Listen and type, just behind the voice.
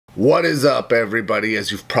What is up, everybody?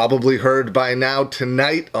 As you've probably heard by now,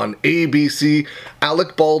 tonight on ABC,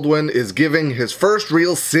 Alec Baldwin is giving his first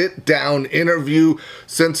real sit-down interview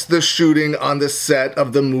since the shooting on the set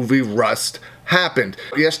of the movie Rust happened.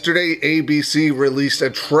 Yesterday, ABC released a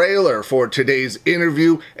trailer for today's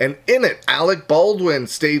interview, and in it, Alec Baldwin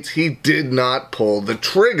states he did not pull the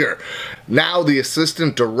trigger. Now, the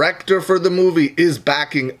assistant director for the movie is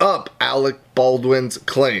backing up Alec Baldwin's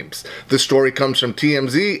claims. The story comes from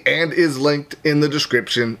TMZ and is linked in the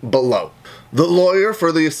description below. The lawyer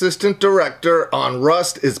for the assistant director on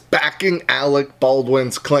Rust is backing Alec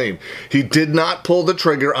Baldwin's claim. He did not pull the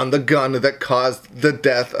trigger on the gun that caused the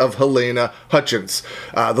death of Helena Hutchins.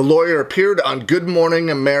 The lawyer appeared on Good Morning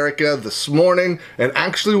America this morning and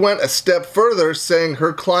actually went a step further, saying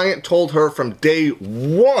her client told her from day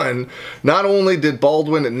one not only did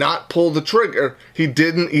Baldwin not pull the trigger, he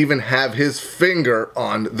didn't even have his finger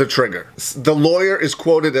on the trigger. The lawyer is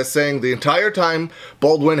quoted as saying the entire time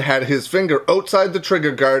Baldwin had his finger outside the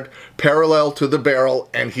trigger guard, parallel to the barrel,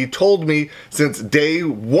 and he told me since day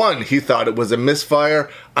one he thought it was a misfire.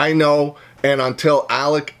 I know, and until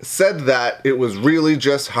Alec said that, it was really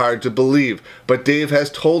just hard to believe. But Dave has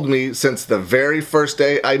told me since the very first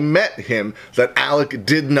day I met him that Alec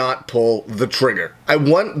did not pull the trigger.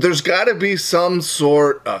 There's gotta be some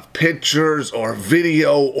sort of pictures or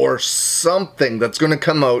video or something that's gonna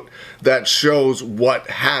come out that shows what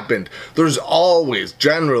happened. There's always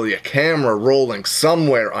generally a camera rolling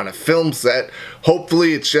somewhere on a film set.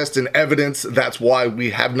 Hopefully it's just an evidence, that's why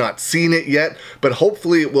we have not seen it yet, but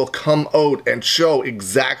hopefully it will come out and show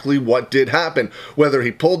exactly what did happen. Whether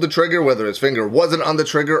he pulled the trigger, whether his finger wasn't on the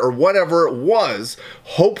trigger, or whatever it was,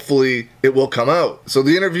 hopefully it will come out. So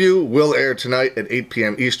the interview will air tonight at 8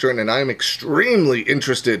 p.m. Eastern, and I'm extremely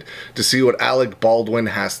interested to see what Alec Baldwin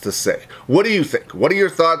has to say. What do you think? What are your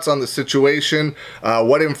thoughts on the situation?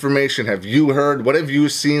 What information have you heard? What have you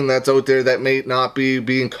seen that's out there that may not be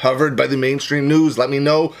being covered by the mainstream news? Let me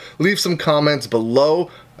know. Leave some comments below.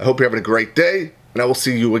 I hope you're having a great day, and I will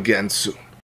see you again soon.